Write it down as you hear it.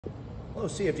Hello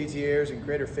CFDTAers and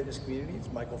greater fitness community. It's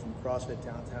Michael from CrossFit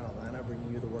downtown Atlanta,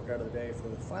 bringing you the workout of the day for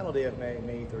the final day of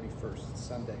May 31st, it's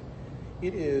Sunday.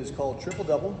 It is called Triple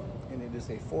Double, and it is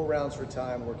a 4 rounds for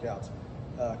time workout.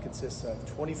 Consists of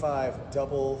 25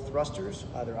 double thrusters,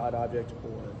 either odd object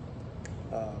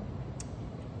or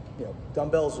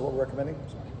dumbbells is what we're recommending.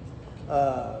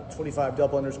 25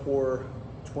 double unders or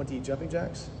 20 jumping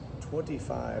jacks,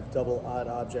 25 double odd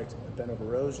object bent over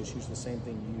rows. Just use the same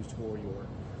thing you used for your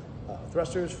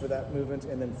thrusters for that movement,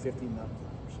 and then 50 mountain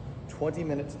climbers. 20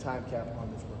 minutes time cap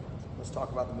on this workout. Let's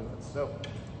talk about the movements. So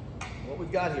what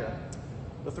we've got here,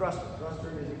 the thruster.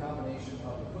 Thruster is a combination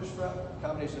of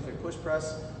a push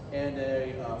press and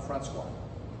a front squat.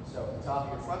 So at the top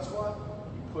of your front squat,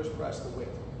 you push press the weight.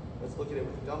 Let's look at it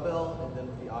with the dumbbell and then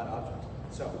with the odd object.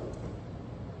 So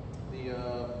the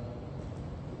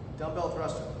dumbbell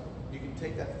thruster, you can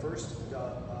take that first,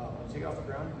 when you take it off the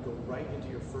ground, you can go right into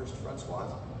your first front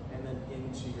squat and then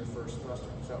into your first thruster.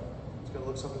 So it's gonna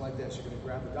look something like this. You're gonna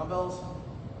grab the dumbbells,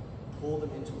 pull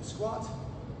them into a squat,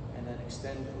 and then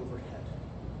extend overhead.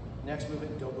 Next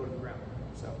movement, don't go to the ground.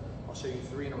 So I'll show you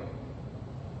 3 in a row.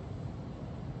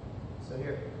 So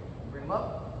here, bring them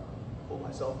up, pull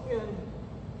myself in,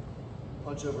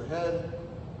 punch overhead.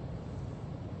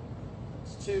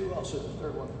 That's 2. I'll show the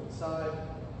third one from the side.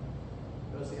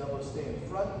 Notice the elbows stay in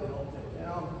front, they don't dip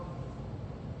down.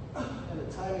 And the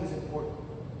timing is important.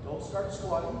 Don't start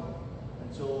squatting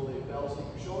until the bells hit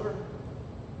your shoulder.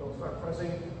 Don't start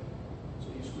pressing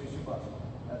until you squeeze your butt.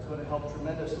 That's going to help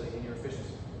tremendously in your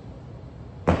efficiency.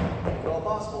 If at all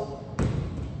possible,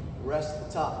 rest at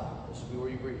the top. This will be where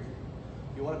you breathe.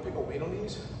 You want to pick a weight on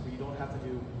these, but you don't have to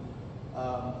do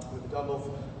with the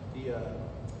dumbbell. The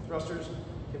thrusters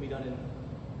can be done in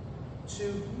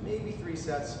 2, maybe 3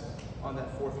 sets on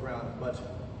that 4th round, but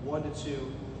 1 to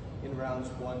 2 in rounds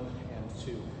 1 and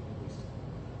 2 at least.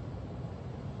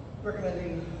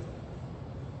 Recommending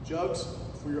jugs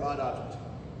for your odd object.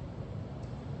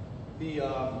 The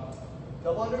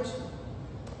double unders,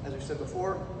 as we said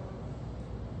before,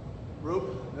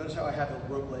 rope. Notice how I have the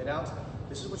rope laid out.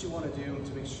 This is what you want to do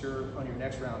to make sure on your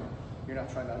next round you're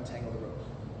not trying to untangle the rope.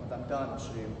 When I'm done, I'll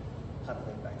show you how to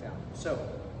lay it back down. So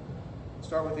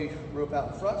start with the rope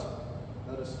out in front.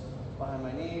 Notice behind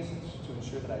my knees to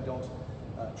ensure that I don't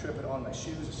trip it on my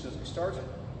shoes as soon as I start.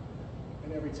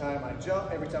 And every time I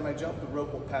jump, the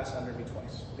rope will pass under me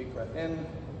twice. Big breath in,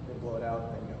 then blow it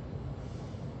out, then go.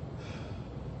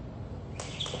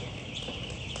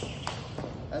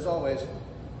 As always,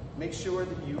 make sure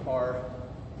that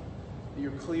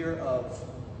you're clear of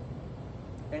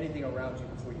anything around you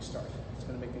before you start. It's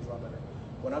going to make things a lot better.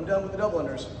 When I'm done with the double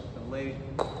unders, I'm going to lay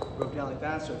the rope down like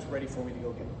that so it's ready for me to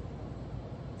go again.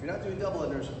 If you're not doing double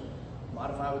unders,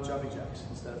 modify with jumping jacks.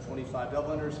 Instead of 25 double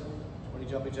unders, 20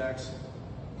 jumping jacks,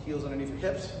 heels underneath your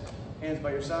hips, hands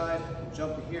by your side,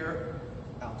 jump to here,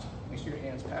 out. Make sure your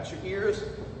hands pass your ears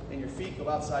and your feet go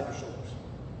outside your shoulders.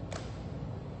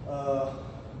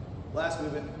 Next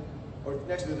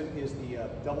movement is the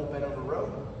double bent over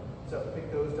row. So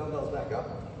pick those dumbbells back up.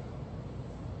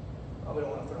 Probably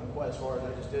don't want to throw them quite as far as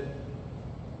I just did.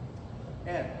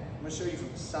 And I'm going to show you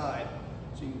from the side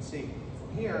so you can see.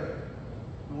 From here,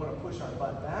 we want to push our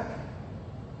butt back,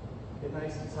 get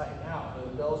nice and tight out. The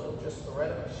bells are just the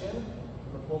right of my shin. I'm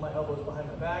going to pull my elbows behind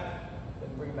my back, then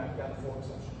bring it back down to full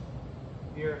extension.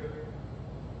 Here,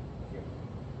 here.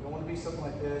 You don't want to be something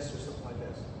like this or something like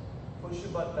this. Push your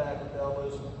butt back with the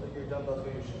elbows, let your dumbbells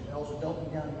go to your shin. Elbows don't be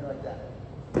down here like that.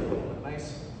 A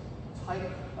nice,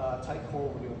 tight core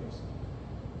when we're doing this.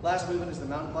 Last movement is the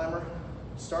mountain climber.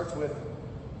 Starts with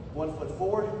 1 foot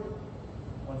forward,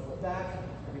 1 foot back.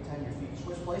 Every time your feet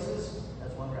switch places,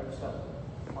 that's 1 rep. So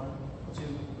 1, 2,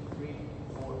 3,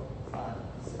 4, 5,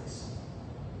 6.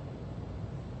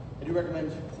 I do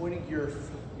recommend pointing your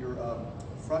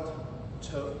front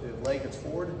toe, the leg that's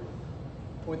forward,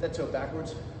 point that toe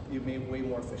backwards. You'll be way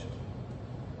more efficient.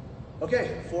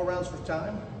 Okay, 4 rounds for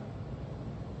time.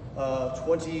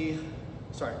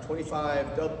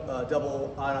 25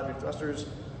 double odd object thrusters,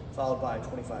 followed by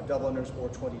 25 double unders or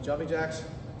 20 jumping jacks,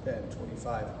 then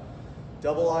 25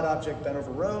 double odd object bent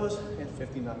over rows, and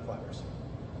 50 mountain climbers.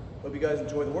 Hope you guys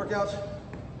enjoy the workout.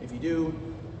 If you do,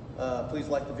 please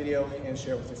like the video and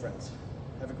share with your friends.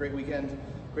 Have a great weekend,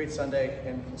 great Sunday,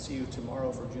 and we'll see you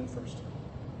tomorrow for June 1st.